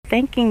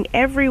thanking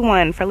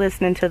everyone for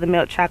listening to the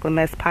Milk Chocolate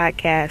Mess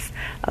podcast,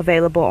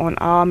 available on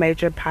all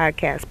major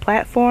podcast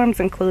platforms,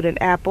 including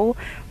Apple,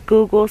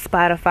 Google,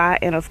 Spotify,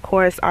 and of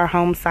course our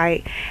home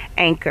site,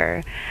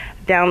 Anchor.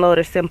 Download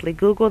or simply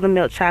Google the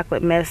Milk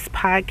Chocolate Mess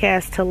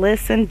podcast to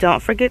listen.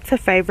 Don't forget to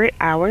favorite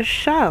our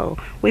show.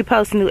 We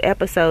post new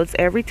episodes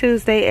every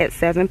Tuesday at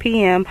 7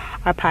 p.m.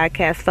 Our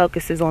podcast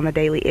focuses on the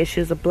daily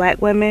issues of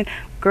Black women,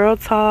 girl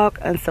talk,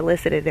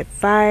 unsolicited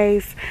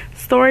advice,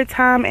 story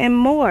time, and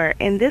more.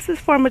 And this is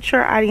for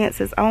mature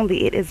audiences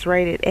only. It is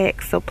rated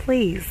X, so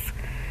please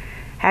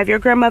have your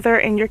grandmother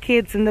and your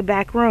kids in the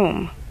back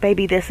room.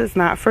 Baby, this is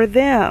not for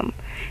them.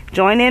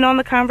 Join in on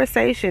the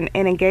conversation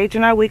and engage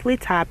in our weekly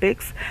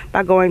topics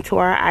by going to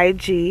our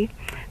IG.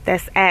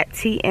 That's at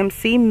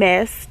TMC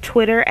Mess,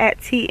 Twitter at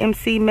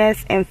TMC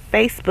Mess, and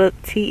Facebook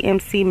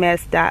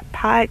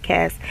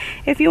TMCMess.podcast.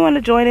 If you want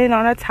to join in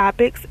on our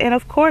topics, and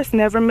of course,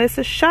 never miss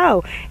a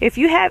show. If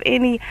you have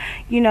any,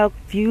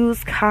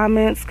 views,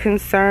 comments,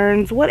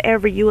 concerns,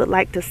 whatever you would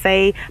like to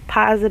say,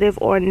 positive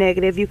or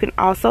negative, you can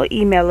also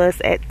email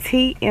us at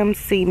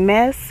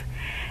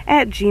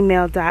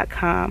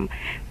tmcmess@gmail.com.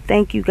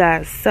 Thank you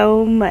guys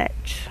so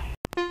much.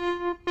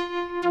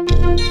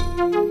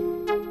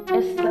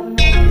 It's the milk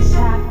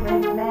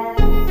chocolate mess.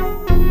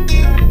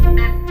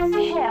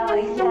 Hell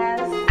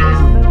yes,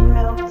 it's the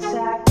milk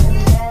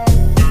chocolate mess.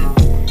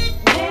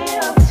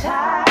 Milk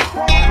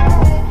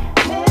chocolate,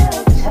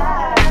 milk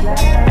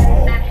chocolate,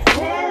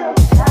 milk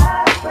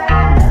chocolate,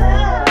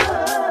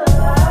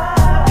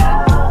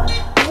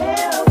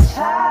 milk chocolate, milk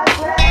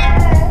chocolate,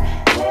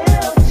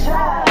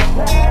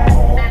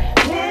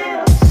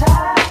 milk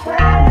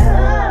chocolate.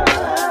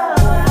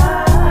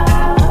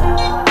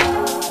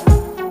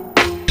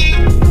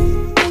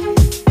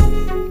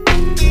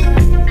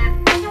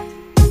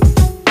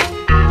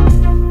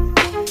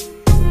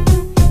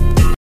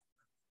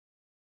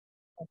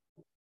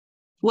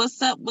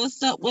 What's up?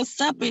 What's up? What's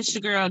up? It's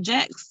your girl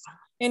Jax.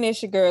 And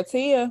it's your girl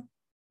Tia.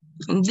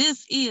 And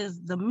this is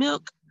the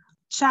Milk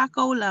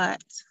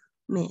Chocolate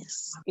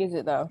Mess. Is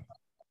it though?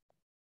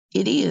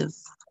 It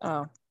is.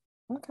 Oh,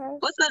 okay.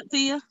 What's up,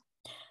 Tia?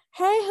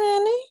 Hey,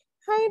 honey.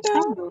 How you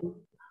doing?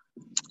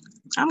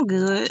 I'm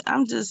good.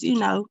 I'm just,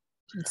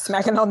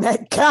 Smacking on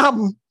that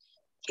gum.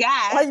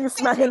 guys. Why you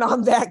smacking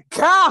on that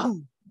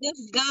gum?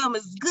 This gum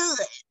is good.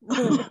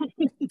 God,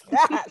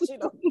 she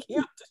don't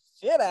kill the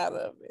shit out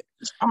of it.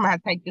 I'm gonna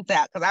have to take this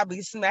out because I'll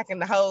be smacking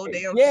the whole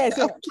damn Yes.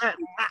 show.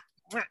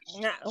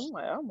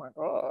 Oh my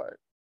God.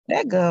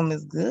 That gum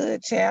is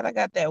good, Chad. I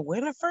got that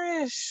winter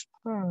fresh.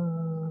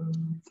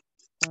 And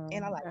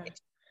I like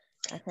it.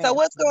 Okay. So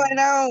what's going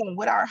on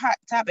with our hot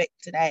topic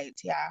today,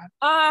 Tia?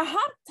 Our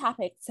hot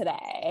topic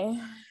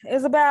today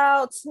is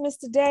about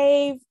Mr.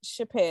 Dave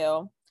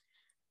Chappelle.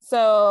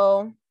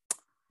 So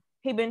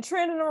he been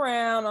trending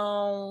around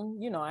on,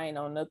 I ain't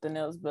on nothing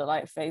else but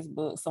like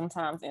Facebook,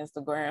 sometimes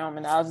Instagram,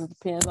 and it all just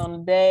depends on the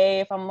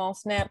day. If I'm on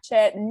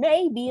Snapchat,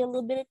 maybe a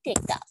little bit of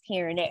TikTok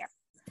here and there.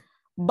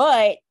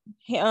 But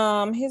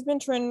he's been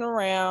trending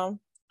around,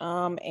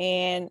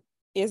 and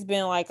it's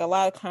been like a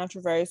lot of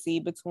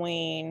controversy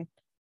between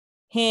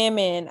him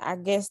and I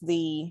guess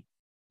the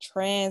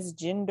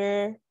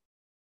transgender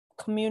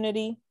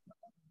community.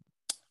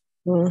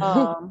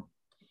 Mm-hmm.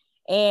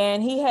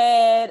 And he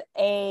had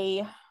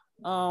a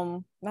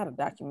not a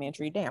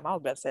documentary, damn, I was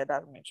about to say a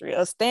documentary,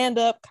 a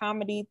stand-up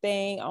comedy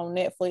thing on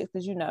Netflix,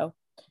 because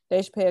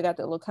Dave Chappelle got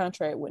that little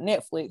contract with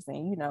Netflix,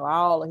 and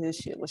all of his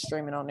shit was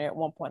streaming on there at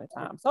one point in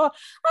time. So I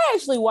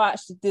actually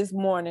watched it this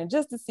morning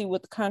just to see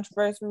what the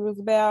controversy was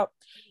about,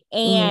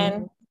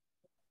 and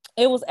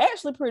it was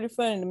actually pretty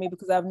funny to me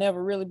because I've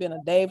never really been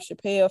a Dave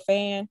Chappelle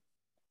fan,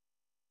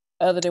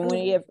 other than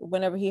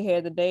whenever he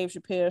had the Dave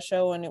Chappelle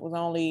show, and it was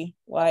only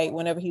like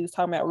whenever he was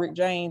talking about Rick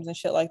James and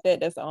shit like that.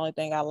 That's the only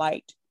thing I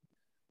liked.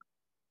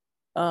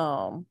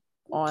 On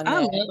I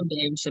love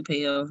Dave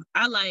Chappelle.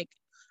 I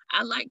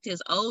liked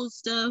his old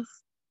stuff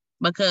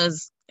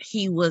because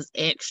he was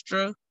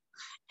extra,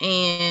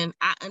 and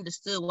I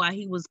understood why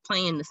he was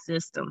playing the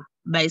system.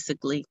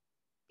 Basically,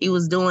 he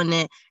was doing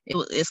that.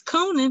 It's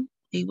cooning.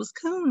 He was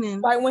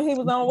cooning. Like when he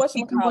was on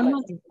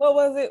whatchamacallit. What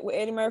was it with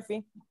Eddie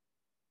Murphy?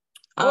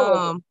 He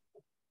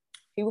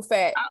was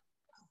fat.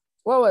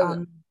 What was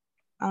it?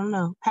 I don't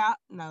know.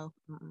 No.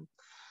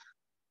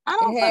 I It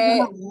don't had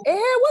know.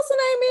 what's the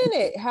name in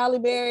it? Halle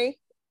Berry.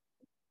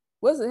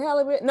 Was it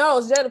Halle Berry? No,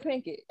 it's Jada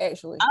Pinkett,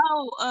 actually.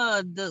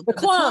 Oh, the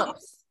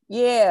Clumps.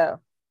 Yeah.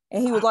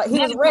 And he was like, he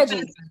was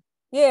Reggie.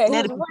 Yeah, he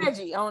was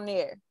Reggie on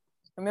there.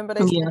 Remember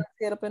they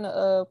set up in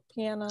the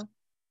piano?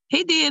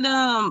 He did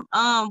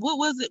what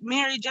was it,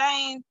 Mary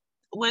Jane,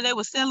 where they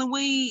were selling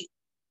weed?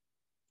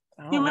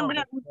 You remember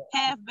that?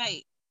 Half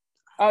Baked.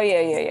 Oh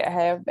yeah,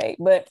 Half Baked.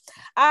 But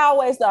I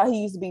always thought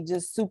he used to be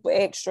just super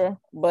extra.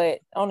 But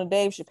on the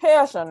Dave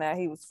Chappelle show now,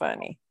 he was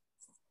funny.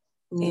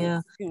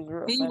 Yeah, he was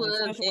real he funny. was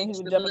Especially when he was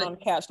extra, jumping on the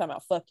couch talking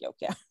about fuck your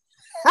couch.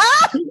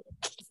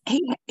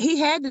 he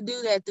had to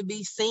do that to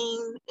be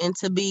seen and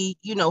to be,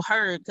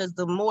 heard, because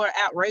the more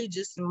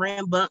outrageous and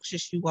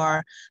rambunctious you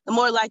are, the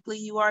more likely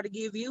you are to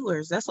get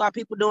viewers. That's why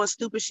people doing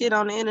stupid shit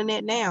on the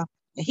internet now.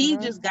 And he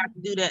just got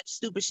to do that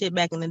stupid shit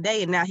back in the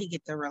day, and now he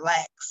get to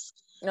relax.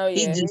 Oh yeah,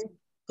 he just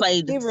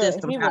played the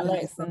system. He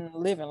relaxing,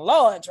 living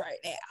large right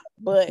now.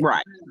 But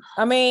right.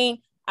 I mean,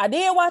 I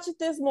did watch it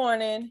this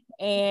morning,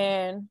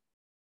 and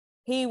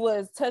he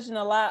was touching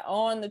a lot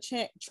on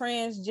the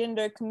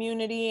transgender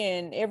community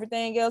and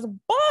everything else.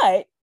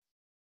 But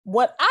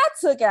what I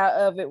took out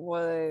of it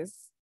was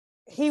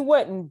he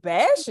wasn't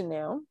bashing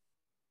them.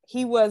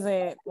 He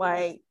wasn't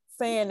like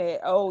saying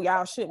that, oh,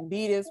 y'all shouldn't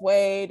be this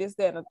way, this,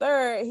 that, and the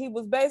third. He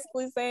was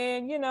basically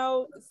saying,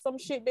 some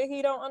shit that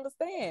he don't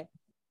understand.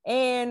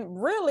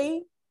 And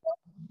really,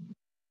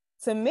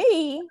 to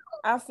me,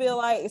 I feel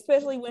like,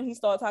 especially when he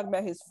started talking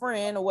about his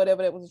friend or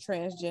whatever that was a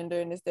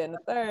transgender and this, that, and the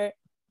third,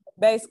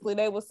 basically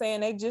they were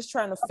saying they just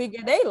trying to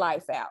figure their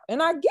life out.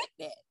 And I get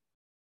that.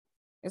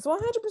 It's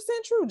 100%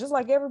 true, just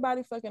like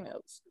everybody fucking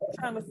else.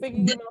 Trying to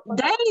figure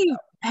Dave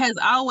has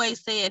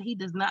always said he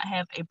does not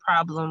have a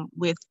problem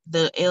with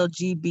the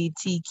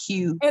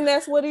LGBTQ. And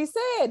that's what he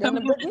said in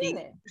the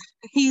beginning.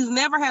 He's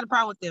never had a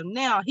problem with them.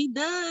 Now, he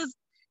does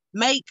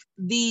make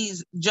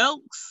these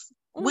jokes,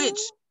 which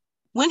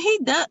when he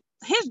does,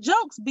 his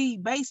jokes be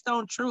based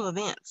on true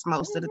events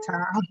most of the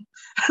time.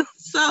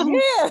 So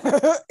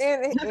yeah,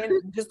 and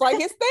just like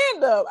his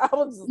stand-up, I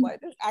was just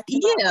like, I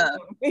cannot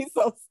be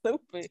so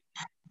stupid.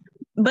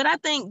 But I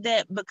think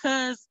that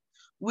because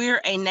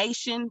we're a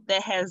nation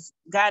that has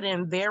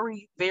gotten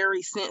very,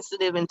 very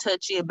sensitive and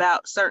touchy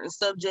about certain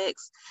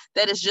subjects,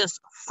 that is just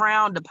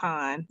frowned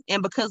upon.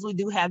 And because we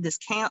do have this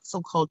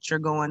cancel culture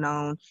going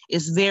on,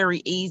 it's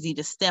very easy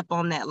to step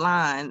on that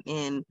line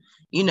and,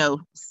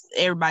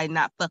 everybody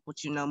not fuck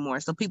with you no more.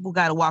 So people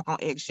got to walk on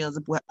eggshells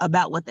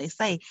about what they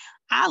say.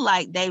 I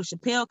like Dave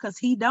Chappelle because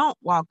he don't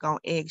walk on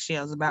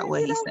eggshells about what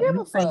he says.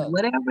 He say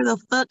whatever the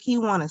fuck he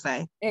want to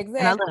say. Exactly.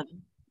 And I love it.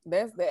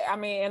 That's that. I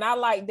mean, and I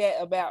like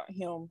that about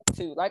him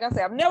too. Like I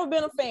said, I've never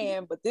been a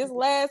fan, but this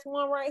last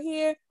one right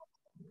here,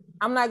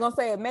 I'm not gonna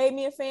say it made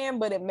me a fan,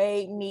 but it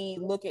made me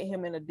look at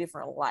him in a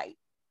different light.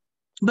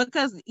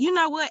 Because you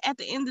know what? At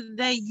the end of the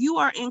day, you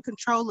are in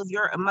control of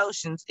your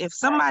emotions. If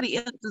somebody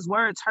else's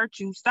words hurt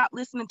you, stop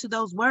listening to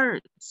those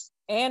words.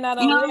 And not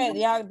only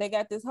that, they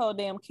got this whole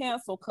damn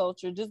cancel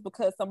culture. Just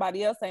because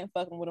somebody else ain't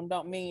fucking with them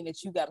don't mean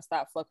that you got to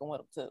stop fucking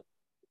with them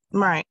too.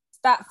 Right.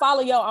 Stop.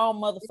 Follow your own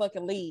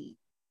motherfucking lead.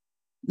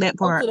 That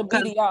part. Go to the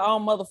beat of your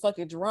own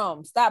motherfucking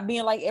drum. Stop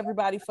being like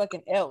everybody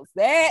fucking else.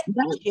 That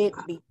shit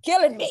be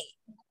killing me.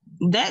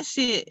 That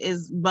shit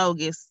is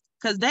bogus.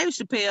 Because Dave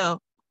Chappelle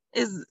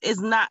is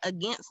not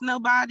against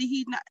nobody.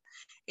 He's not.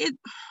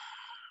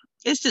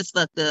 It's just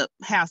fucked up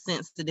how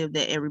sensitive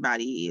that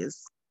everybody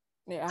is.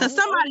 Because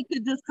somebody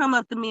could just come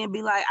up to me and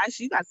be like, "Aisha,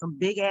 you got some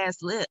big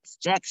ass lips.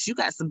 Jax, you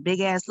got some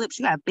big ass lips.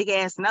 You got a big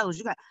ass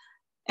nose.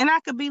 And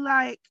I could be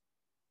like,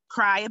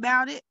 cry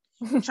about it,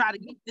 try to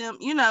get them,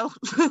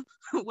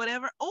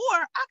 whatever. Or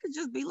I could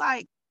just be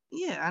like,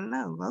 yeah, I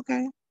know,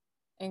 okay.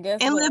 And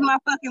live my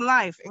fucking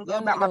life and go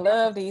about my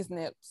love these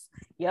nips.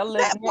 Your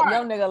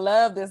nigga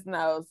love this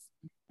nose.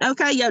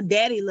 Okay, your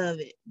daddy love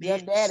it. Bitch. Your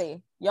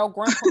daddy, your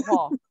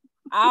grandpa,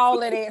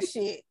 all of that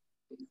shit.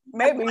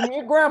 Maybe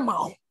your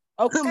grandma.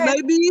 Okay.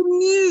 Maybe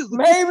you.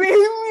 At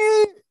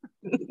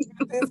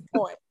this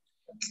point.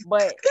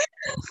 But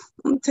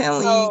I'm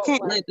telling you, you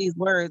can't let these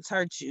words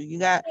hurt you. You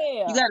got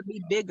to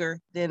be bigger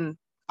than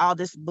all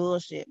this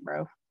bullshit,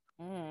 bro.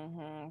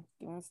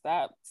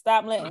 Stop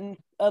letting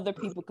other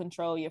people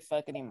control your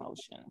fucking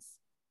emotions.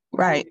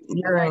 Right.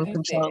 You're in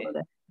control of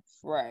that.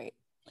 Right.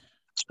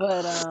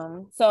 But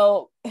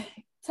so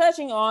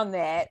touching on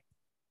that,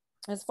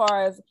 as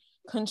far as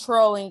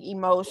controlling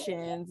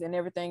emotions and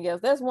everything else,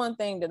 that's one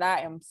thing that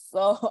I'm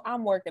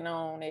working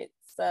on it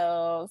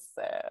so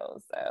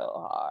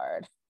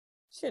hard.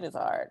 Shit is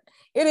hard.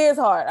 It is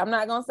hard. I'm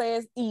not gonna say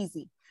it's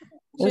easy.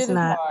 Shit is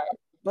hard.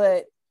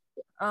 But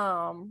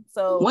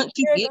so once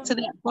you get to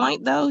that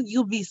point though,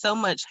 you'll be so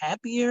much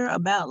happier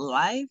about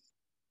life.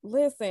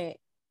 Listen,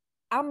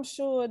 I'm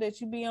sure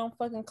that you be on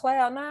fucking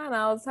cloud 9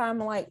 all the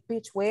time. I'm like,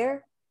 bitch,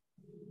 where?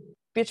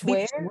 Bitch,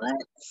 where? What?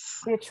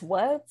 Bitch,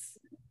 what?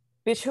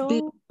 Bitch, who?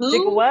 Bitch, who?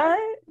 Nigga,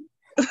 what?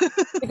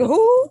 Nigga,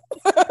 who?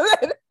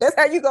 That's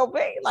how you gonna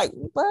be. Like,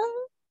 what?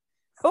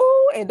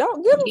 Who? And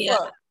don't give a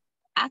fuck.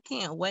 I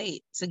can't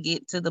wait to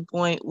get to the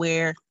point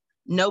where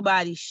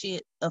nobody's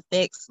shit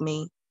affects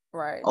me.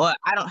 Right. Or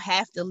I don't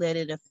have to let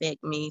it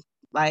affect me.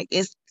 Like,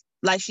 it's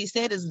like she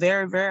said, it's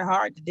very, very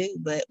hard to do.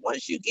 But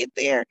once you get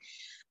there,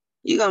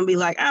 you're gonna be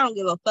like, I don't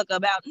give a fuck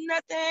about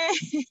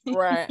nothing.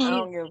 Right. I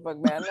don't give a fuck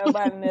about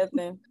nobody,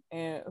 nothing.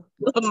 And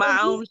my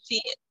own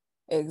shit.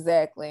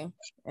 Exactly.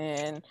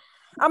 And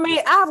I mean,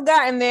 I've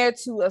gotten there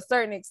to a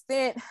certain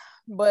extent,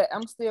 but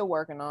I'm still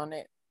working on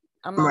it.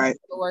 I'm still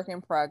a work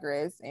in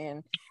progress.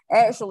 And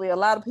actually, a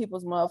lot of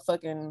people's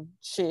motherfucking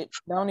shit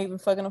don't even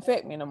fucking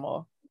affect me no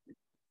more.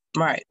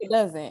 Right. It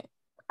doesn't.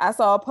 I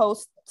saw a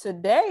post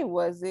today,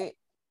 was it?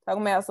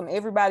 Talking about some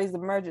everybody's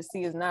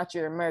emergency is not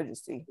your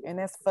emergency. And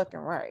that's fucking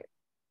right.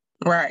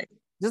 Right.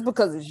 Just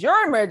because it's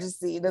your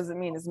emergency doesn't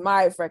mean it's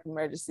my fucking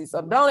emergency.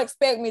 So don't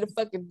expect me to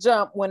fucking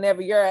jump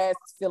whenever your ass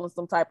is feeling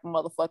some type of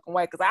motherfucking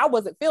way. Because I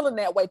wasn't feeling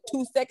that way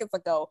 2 seconds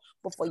ago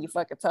before you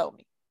fucking told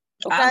me.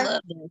 Okay? I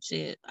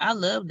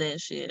love that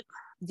shit.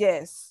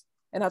 Yes.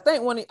 And I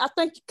think your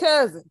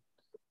cousin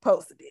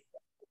posted it.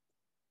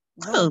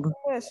 Who?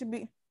 Yeah, it should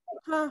be.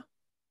 Huh?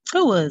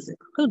 Who was it?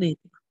 Who did it?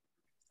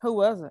 Who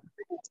was it?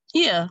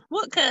 Yeah.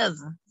 What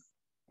cousin?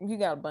 You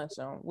got a bunch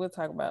of them. We'll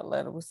talk about it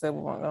later. We said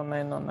we weren't gonna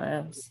name no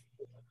names.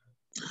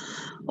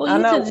 Well,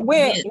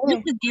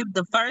 you could give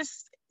the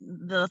first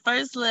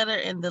letter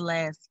and the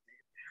last.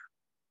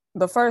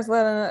 The first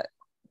letter,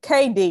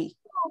 KD.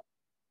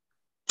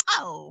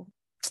 Oh,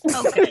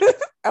 okay.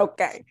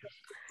 Okay.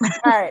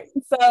 All right.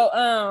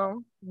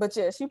 So, but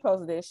yeah, she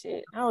posted that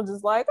shit. I was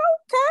just like,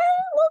 okay,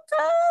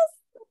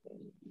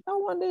 no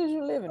wonder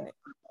you living it.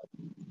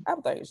 I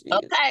think she is.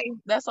 Okay,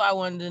 that's why I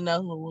wanted to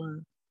know who it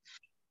was.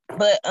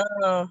 But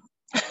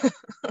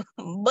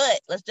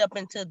but let's jump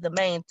into the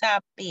main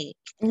topic.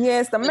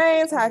 Yes, the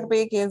main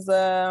topic is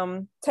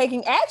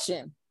taking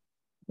action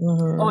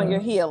on your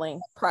healing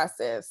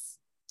process.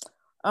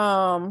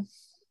 So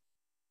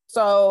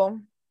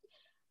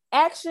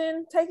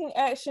taking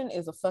action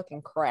is a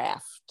fucking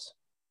craft.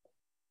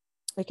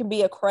 It can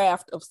be a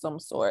craft of some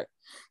sort.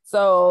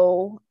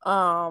 So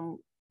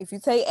if you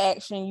take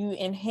action, you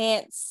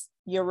enhance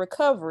your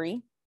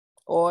recovery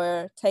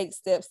or take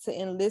steps to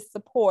enlist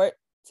support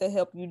to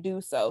help you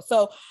do so.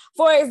 So,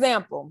 for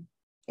example,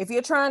 if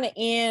you're trying to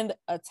end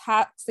a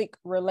toxic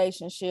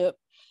relationship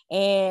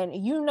and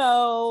you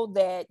know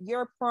that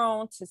you're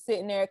prone to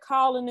sitting there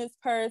calling this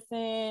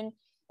person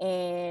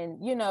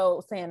and, you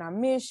know, saying, I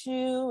miss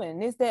you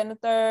and this, that, and the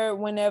third,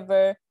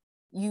 whenever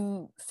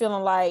you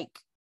feeling like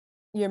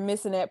you're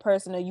missing that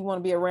person or you want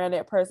to be around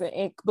that person.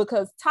 And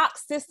because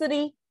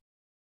toxicity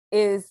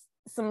is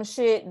some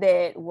shit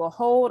that will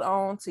hold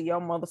on to your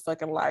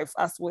motherfucking life.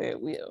 I swear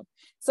it will.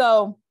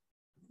 So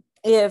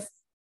if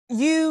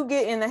you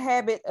get in the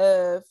habit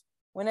of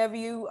whenever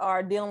you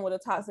are dealing with a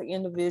toxic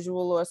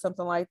individual or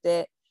something like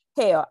that,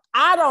 hell,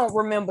 I don't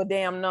remember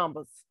damn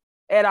numbers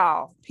at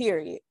all,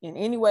 period, in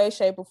any way,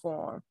 shape, or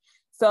form.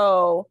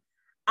 So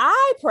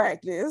I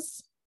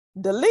practice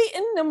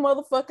deleting the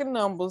motherfucking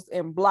numbers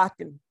and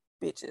blocking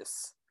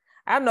bitches.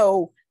 I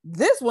know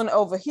this one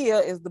over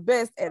here is the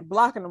best at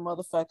blocking a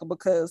motherfucker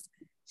because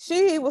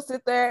she will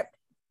sit there,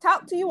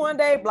 talk to you one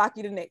day, block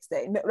you the next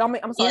day.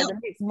 I'm sorry, the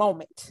next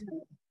moment.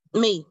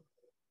 Me.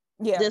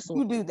 Yeah, this one.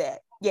 You do that.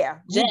 Yeah,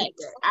 Jack,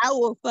 I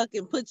will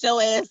fucking put your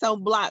ass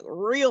on block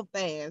real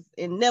fast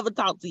and never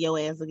talk to your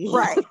ass again.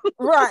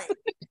 Right.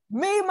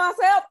 Me,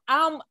 myself,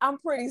 I'm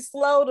pretty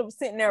slow to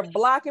sitting there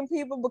blocking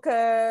people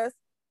because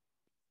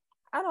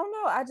I don't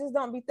know. I just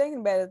don't be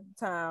thinking about it at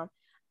the time.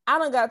 I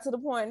done got to the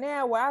point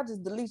now where I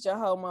just delete your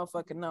whole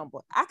motherfucking number.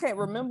 I can't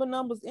remember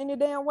numbers any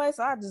damn way,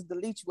 so I just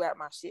delete you out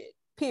my shit.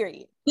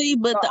 Period. See,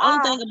 but the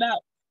only thing about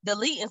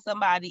deleting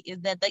somebody is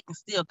that they can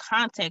still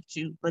contact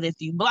you, but if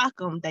you block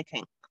them, they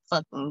can't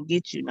fucking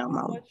get you no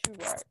more.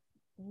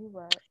 You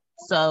right.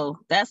 So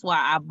that's why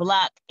I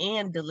block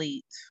and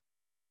delete.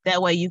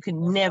 That way you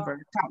can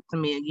never talk to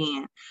me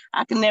again.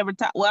 I can never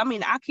talk. Well, I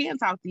mean, I can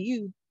talk to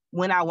you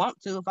when I want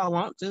to, if I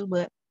want to,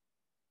 but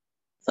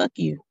fuck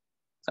you.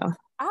 So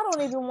I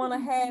don't even want to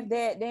have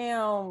that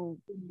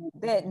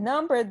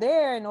number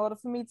there in order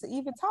for me to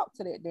even talk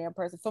to that damn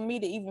person, for me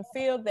to even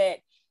feel that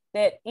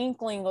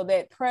inkling or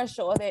that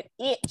pressure or that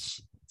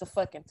itch to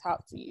fucking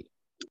talk to you.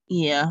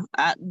 Yeah,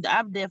 I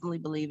definitely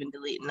believe in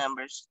deleting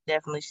numbers.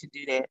 Definitely should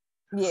do that.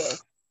 Yeah.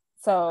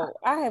 So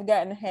I have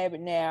gotten a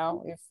habit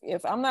now.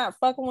 If I'm not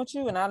fucking with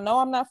you and I know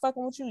I'm not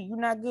fucking with you, you're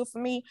not good for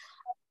me,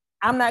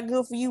 I'm not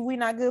good for you, we're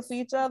not good for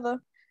each other,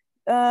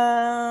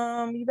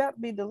 you got to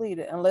be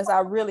deleted unless I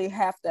really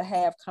have to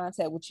have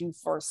contact with you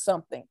for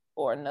something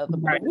or another.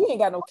 Right. We ain't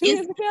got no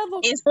kids together.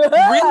 It's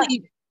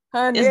really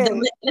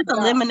it's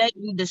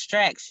eliminating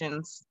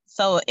distractions.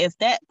 So if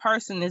that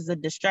person is a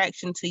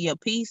distraction to your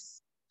peace,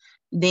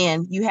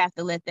 then you have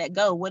to let that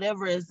go.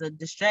 Whatever is a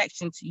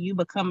distraction to you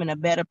becoming a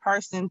better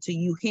person, to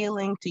you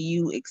healing, to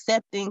you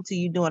accepting, to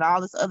you doing all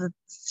this other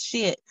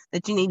shit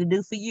that you need to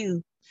do for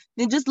you,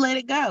 then just let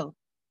it go.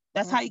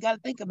 That's how you got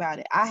to think about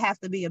it. I have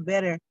to be a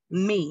better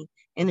me.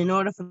 And in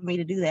order for me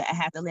to do that, I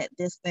have to let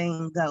this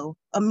thing go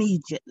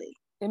immediately.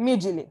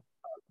 Immediately.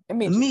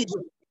 And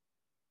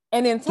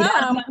in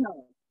time,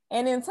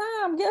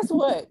 guess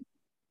what?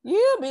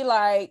 You'll be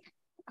like,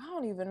 I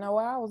don't even know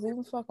why I was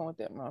even fucking with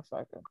that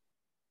motherfucker.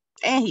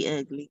 And he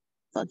ugly.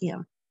 Fuck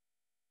him.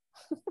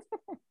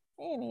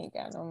 And he ain't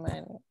got no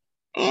money.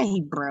 And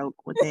he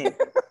broke with that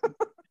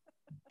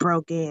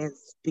broke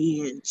ass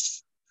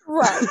bitch.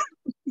 Right.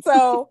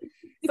 So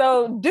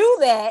do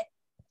that.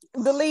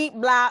 Delete,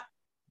 block.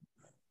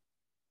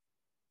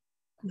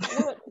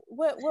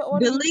 What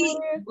delete,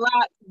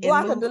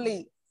 block or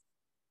delete?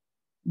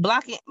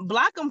 Block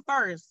them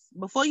first.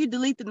 Before you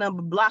delete the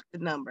number, block the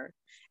number.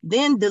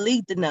 Then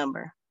delete the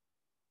number.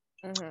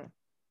 Mm-hmm.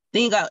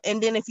 Then you go,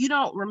 and then if you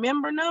don't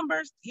remember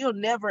numbers, you'll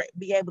never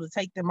be able to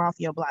take them off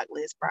your block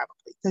list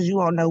probably because you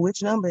won't know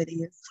which number it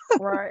is.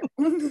 Right.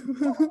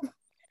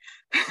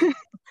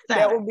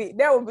 That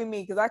would be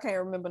me because I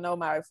can't remember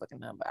nobody's fucking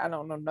number. I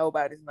don't know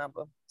nobody's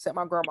number except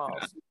my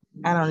grandma's.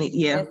 I don't need.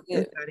 Yeah,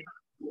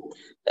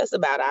 that's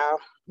about all.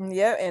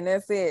 Yeah, and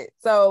that's it.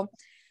 So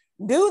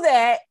do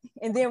that,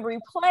 and then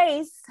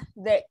replace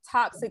that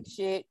toxic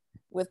shit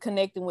with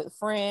connecting with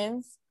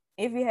friends.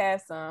 If you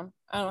have some,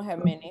 I don't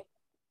have many.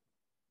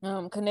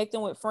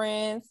 Connecting with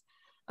friends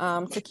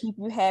to keep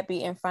you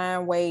happy and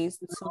find ways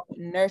to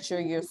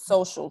nurture your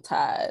social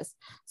ties.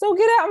 So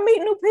get out and meet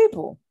new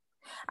people.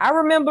 I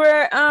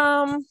remember,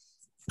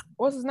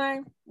 what's his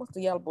name? What's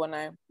the yellow boy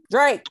name?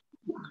 Drake.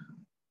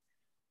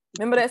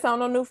 Remember that song,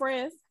 No New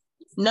Friends?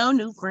 No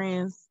new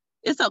friends.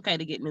 It's okay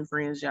to get new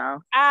friends, y'all.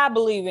 I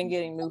believe in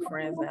getting new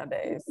friends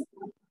nowadays.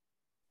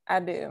 I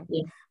do.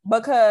 Yeah.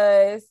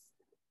 Because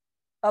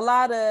a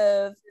lot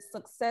of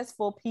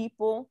successful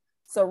people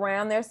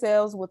surround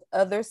themselves with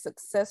other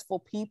successful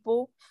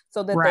people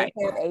so that they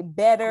have a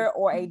better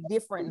or a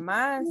different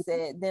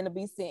mindset than to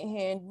be sitting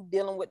here and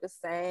dealing with the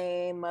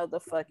same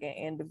motherfucking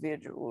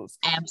individuals.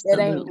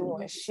 Absolutely. That ain't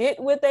doing shit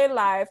with their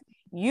life.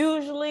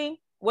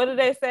 Usually, what do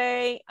they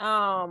say?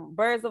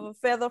 Birds of a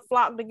feather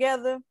flock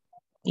together.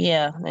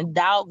 Yeah, and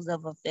dogs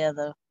of a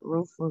feather,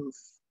 roof.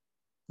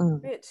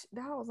 Bitch,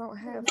 dogs don't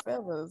have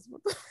feathers.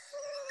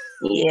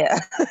 Yeah.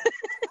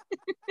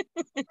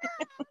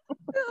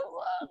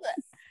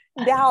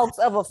 Dogs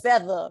of a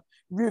feather,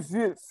 roof.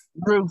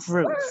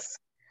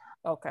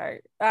 Okay,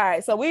 all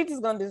right. So we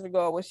just gonna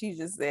disregard what she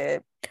just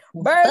said.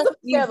 Birds of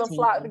a feather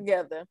flock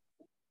together.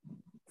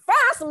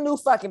 Find some new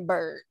fucking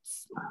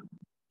birds.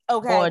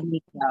 Okay. Or a new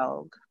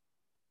dog.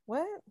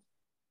 What?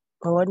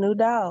 Or a new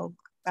dog.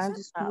 Find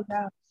Shut a new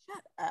dog.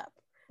 Shut up.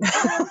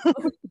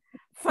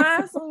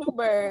 Find some new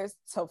birds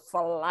to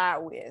fly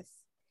with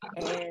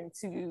and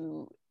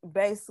to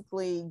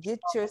basically get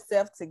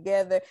yourself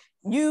together.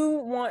 You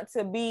want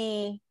to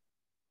be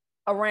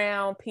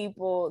around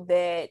people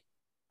that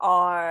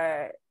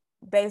are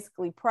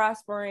basically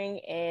prospering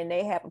and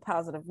they have a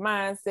positive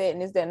mindset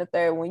and this, that, and the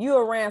third. When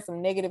you're around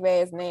some negative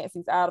ass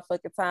Nancy's all the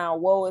fucking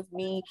time, woe is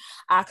me,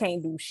 I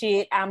can't do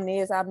shit, I'm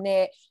this, I'm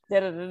that,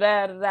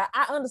 da.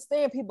 I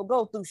understand people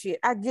go through shit.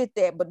 I get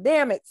that, but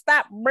damn it,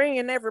 stop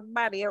bringing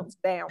everybody else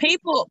down.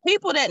 People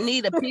that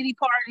need a pity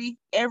party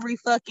every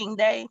fucking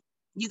day,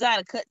 you got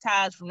to cut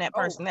ties from that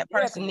person. That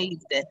person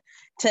needs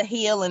to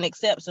heal and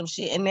accept some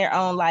shit in their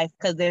own life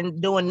because they're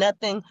doing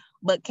nothing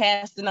but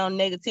casting on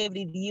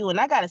negativity to you. And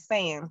I got a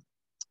saying,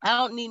 I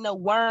don't need no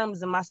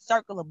worms in my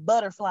circle of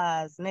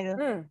butterflies,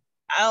 nigga.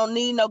 I don't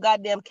need no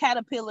goddamn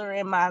caterpillar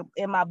in my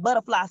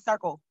butterfly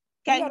circle.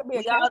 Okay? You gotta be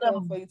a caterpillar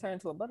before you turn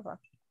into a butterfly.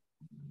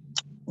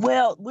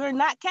 Well, we're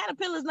not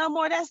caterpillars no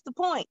more. That's the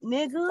point,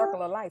 nigga.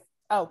 Circle of life.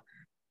 Oh,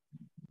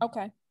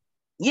 okay.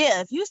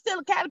 Yeah, if you still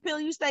a caterpillar,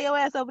 you stay your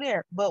ass over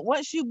there. But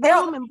once you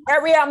bloom and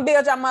hurry up and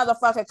build your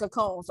motherfucking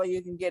cocoon so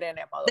you can get in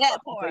that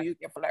motherfucker so you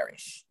can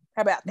flourish.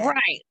 How about that?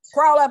 Right.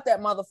 Crawl up that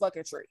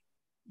motherfucking tree.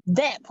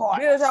 That part.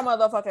 Build your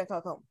motherfucking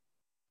cocoon.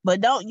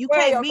 But you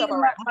can't be in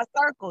my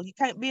circle. You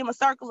can't be in my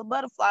circle of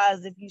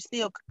butterflies if you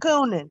still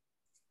cocooning.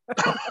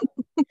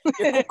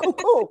 You're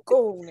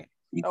cocooning.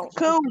 You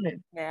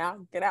cocooning. Now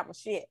get out my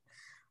shit.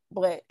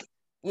 But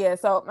yeah,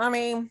 so I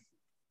mean,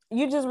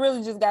 you just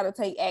really just gotta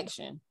take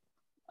action.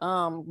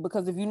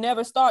 Because if you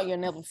never start, you'll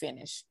never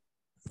finish.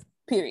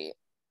 Period.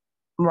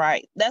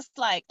 Right. That's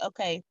like,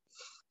 okay,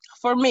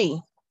 for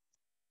me,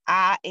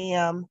 I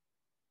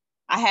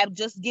have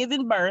just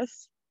given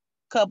birth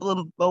a couple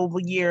of over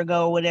a year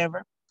ago or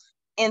whatever.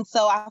 And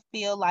so I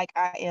feel like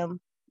I am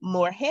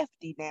more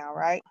hefty now,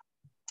 right?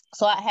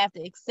 So I have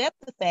to accept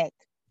the fact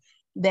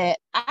that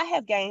I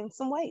have gained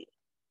some weight.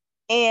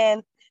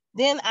 And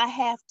then I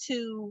have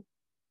to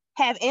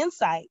have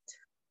insight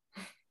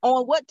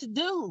on what to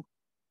do.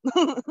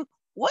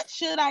 What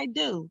should I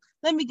do?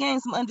 Let me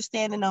gain some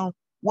understanding on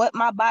what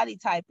my body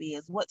type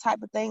is, what type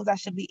of things I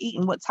should be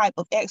eating, what type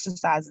of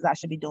exercises I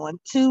should be doing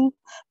to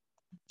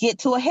get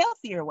to a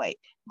healthier weight.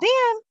 Then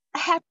I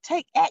have to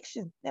take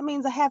action. That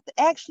means I have to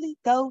actually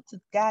go to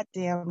the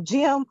goddamn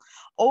gym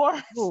or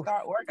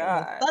start working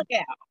the fuck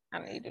out. I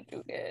need to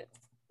do that.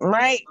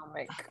 Right?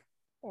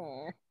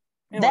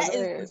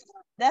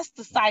 That's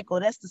the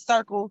cycle. That's the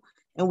circle.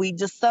 And we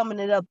just summing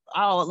it up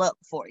all up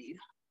for you.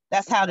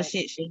 That's how the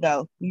shit should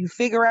go. You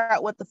figure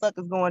out what the fuck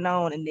is going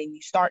on and then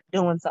you start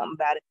doing something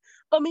about it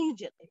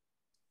immediately.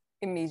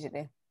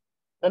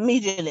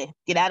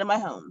 Get out of my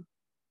home.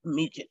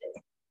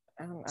 Immediately.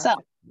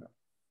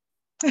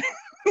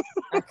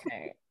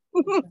 Okay.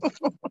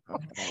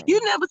 You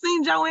never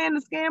seen Joanne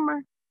the Scammer?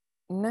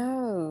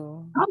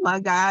 No. Oh my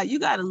God. You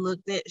got to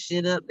look that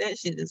shit up. That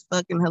shit is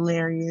fucking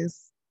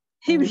hilarious.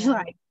 He was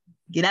like,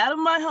 get out of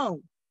my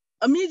home.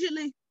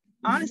 Immediately.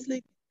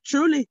 Honestly.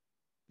 Truly.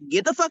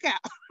 Get the fuck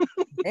out.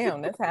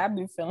 Damn, that's how I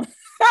be feeling.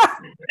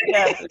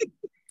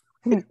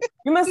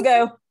 You must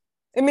go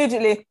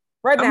immediately,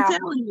 right now. I'm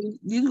telling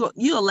you,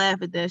 you'll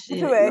laugh at that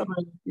shit.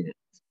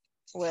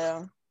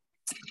 Well,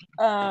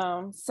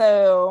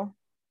 So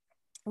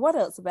what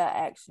else about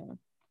action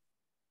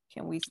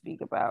can we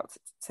speak about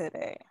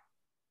today?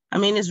 I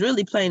mean, it's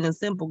really plain and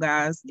simple,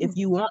 guys. If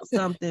you want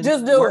something,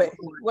 just do work it.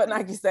 for it. What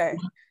Nike say?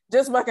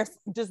 Just do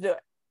it.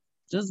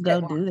 Just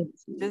go do it.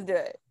 Just do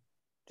it.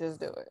 Just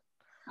do it.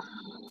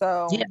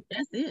 So yeah,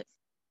 that's it.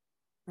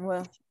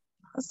 Well,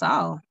 that's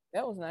all.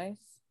 That was nice.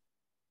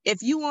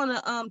 If you want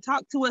to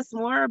talk to us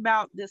more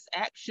about this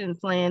action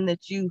plan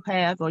that you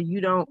have or you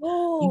don't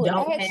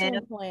action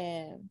have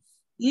plans.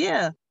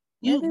 Yeah.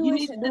 Maybe you we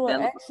need should to do an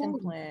develop action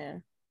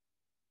plan.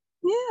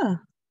 Yeah.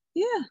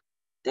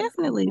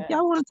 Definitely. If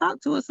y'all want to talk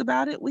to us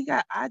about it, we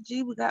got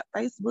IG, we got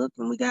Facebook,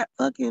 and we got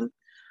fucking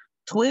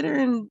Twitter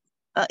and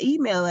an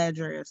email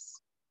address.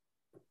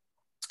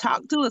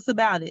 Talk to us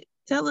about it.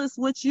 Tell us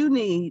what you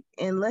need,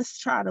 and let's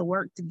try to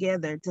work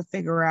together to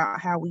figure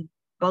out how we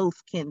both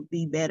can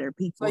be better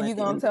people. So you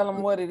gonna tell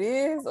them what it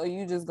is, or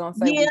you just gonna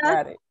say we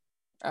got it?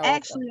 Oh,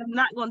 actually, okay. I'm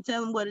not gonna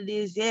tell them what it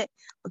is yet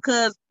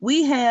because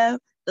we have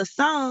the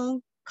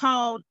song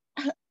called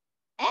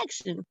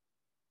Action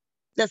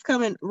that's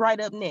coming right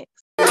up next.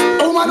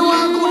 Woman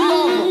want good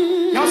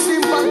love. Now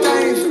simple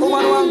times.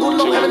 Woman want good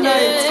love every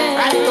night.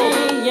 Right up.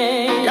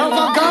 Love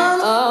a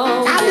girl.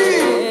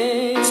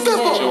 Adi. Step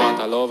up. She want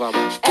a lover.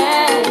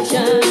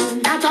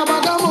 Action. Not a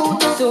bag of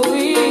mood.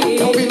 Sweet.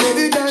 Don't be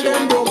ready, girl,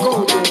 then broke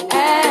out.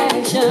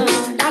 Action.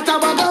 Not a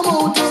bag of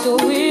mood.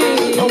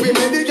 Sweet. Don't be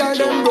ready, girl,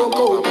 then broke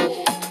out.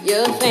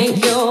 You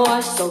think you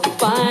are so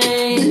fine.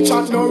 Big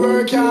chat no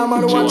work, yeah,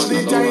 man, watch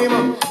the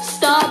time.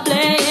 Stop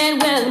playing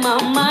with my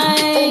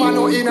mind. Oh, man,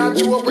 no in a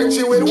joke when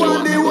she will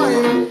want the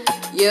wine.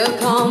 You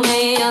call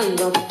me on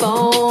the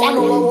phone. I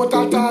know what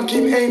a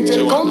talking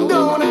angel come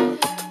down.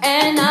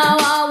 And now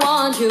I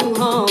want you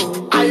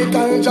home. I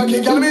tell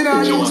Jackie, girl, me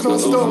not use no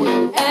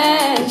stone.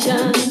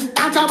 Action.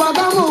 At a bag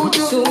of mood.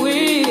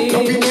 Sweet.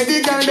 Don't be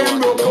ready, girl, them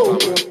broke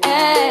out.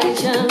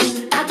 Action.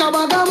 At a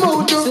bag of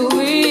mood.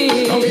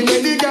 Sweet. Don't be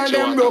ready, girl,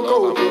 them broke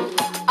out.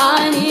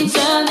 I need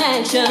some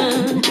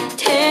action.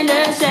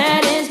 Tender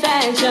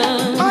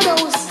satisfaction.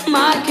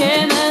 My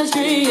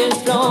chemistry is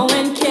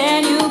flowing.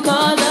 Can you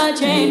cause a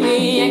chain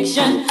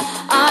reaction?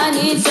 I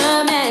need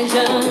some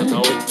action.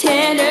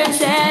 Tender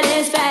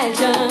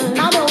satisfaction.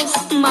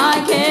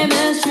 My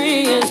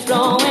chemistry is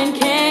flowing.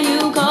 Can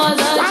you cause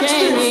a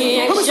chain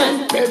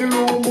reaction?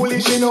 Bedroom bully,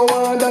 she know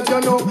want that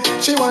you know.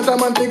 She want a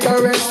man to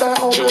caress her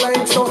up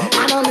like so.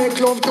 And I make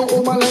love to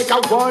woman like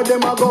a war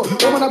them a go.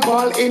 Woman a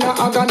ball in a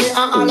agony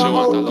and all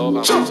out.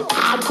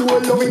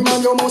 Hardcore loving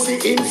man, you must be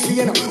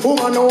insane.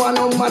 Woman no want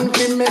no man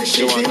to make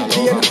she feel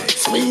pain.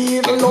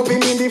 Sweet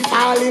loving in the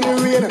falling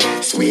rain.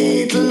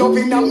 Sweet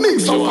loving a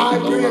mix of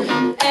hard brain.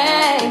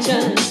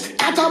 Action.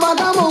 At a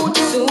bag of mouth.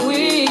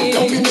 Sweet.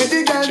 Don't be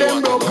the girl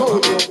them broke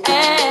out.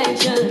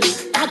 Action.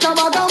 At a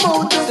bag of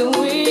mouth.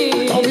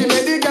 Sweet. Don't be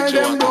the girl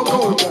them broke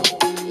out.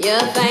 You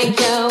think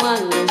you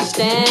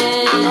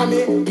understand? I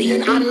mean,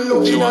 being and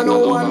loving and no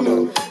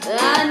one.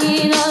 I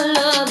need a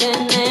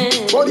loving man.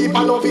 But if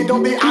I love it,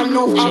 don't be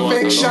enough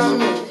affection.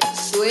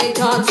 Sweet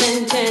talks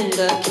and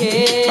tender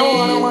kiss. No, I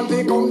don't want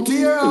to come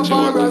tear up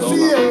or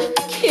see.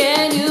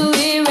 Can you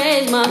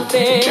erase my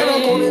face? You're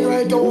coming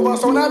right over,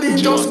 so now they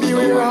just be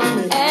aware of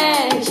me.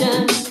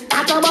 Action.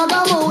 At a bag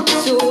of mouth.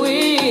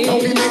 Sweet.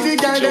 Don't be make the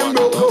girl them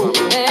broke out.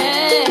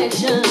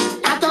 Action.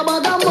 At a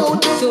bag of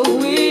mouth.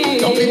 Sweet.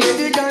 Don't be make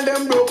the girl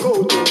them broke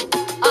out.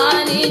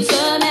 I need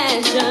some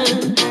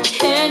action.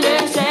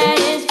 Tender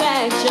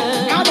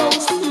satisfaction.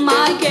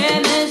 My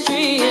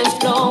chemistry is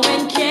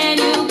flowing. Can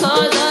you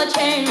cause a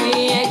chain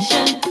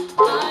reaction?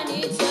 I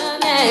need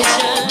some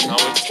action.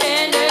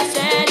 Tender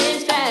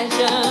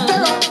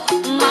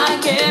satisfaction. My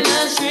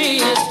chemistry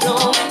is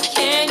flowing.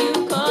 Can you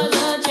cause a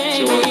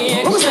chain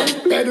reaction?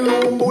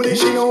 Bedroom bully,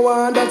 she no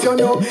want that you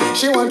know.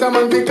 She want a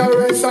man to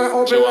caress her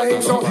up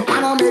like so.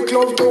 And I make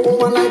love to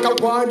woman like a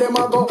war them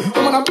a go.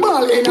 Woman a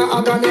ball in a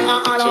agony and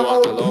all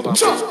out.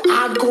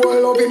 Hardcore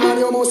loving man,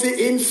 you must be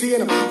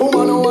insane.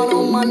 Woman no want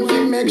no man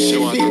to make she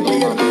feel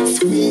pain.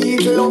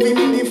 Sweet loving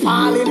in the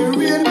falling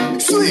rain.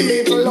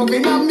 Sweet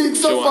loving a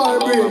mix of our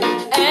brain.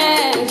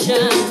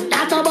 Action.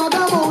 That a bag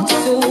of mouth.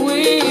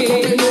 Sweet.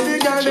 Don't be the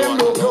girl them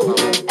broke out.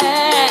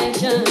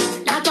 Action.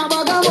 That a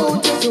bag of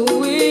mouth.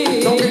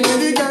 Sweet. Don't be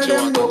the girl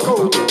them broke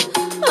out.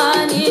 I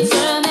need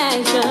some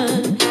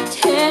action.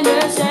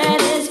 Tender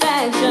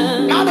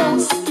satisfaction.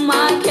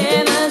 My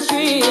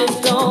chemistry is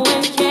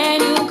flowing. Can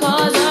you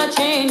cause a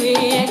chain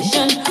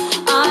reaction?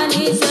 I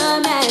need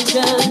some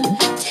action.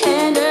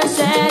 Tender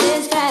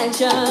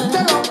satisfaction.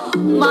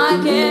 My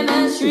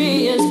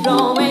chemistry is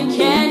flowing.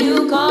 Can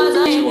you cause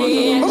a chain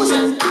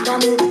reaction?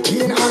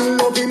 Being and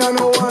loving and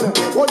no one.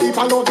 What if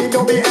I love it,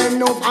 don't be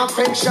enough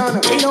affection?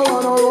 You don't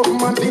want a rough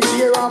man to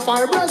tear off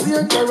our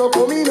Brazil terror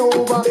coming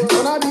over.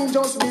 So that didn't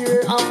just be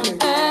real happening.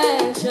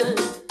 Action.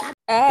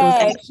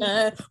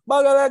 Action.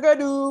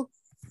 Bagalagadu.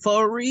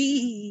 For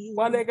real.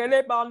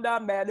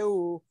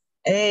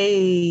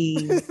 Hey.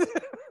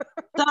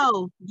 So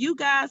So you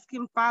guys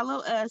can follow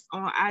us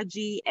on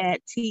IG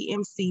at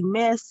TMC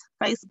Mess,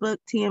 Facebook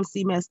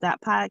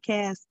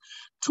TMCMess.podcast,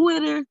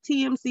 Twitter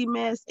TMC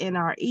Mess, and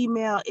our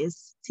email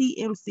is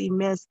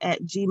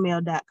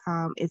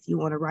tmcmess@gmail.com if you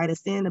want to write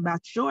us in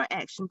about your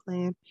action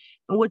plan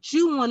and what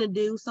you want to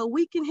do so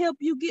we can help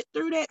you get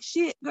through that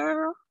shit,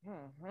 girl.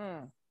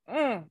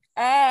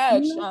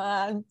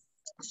 Action.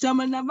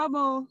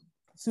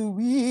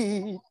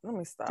 Sweet. Let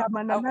me stop. Okay.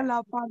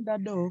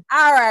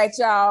 All right,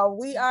 y'all.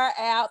 We are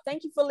out.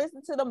 Thank you for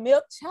listening to the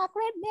Milk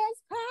Chocolate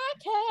Mess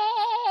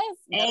podcast.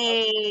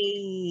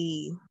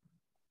 Hey.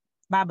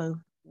 Bye, boo.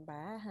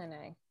 Bye,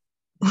 honey.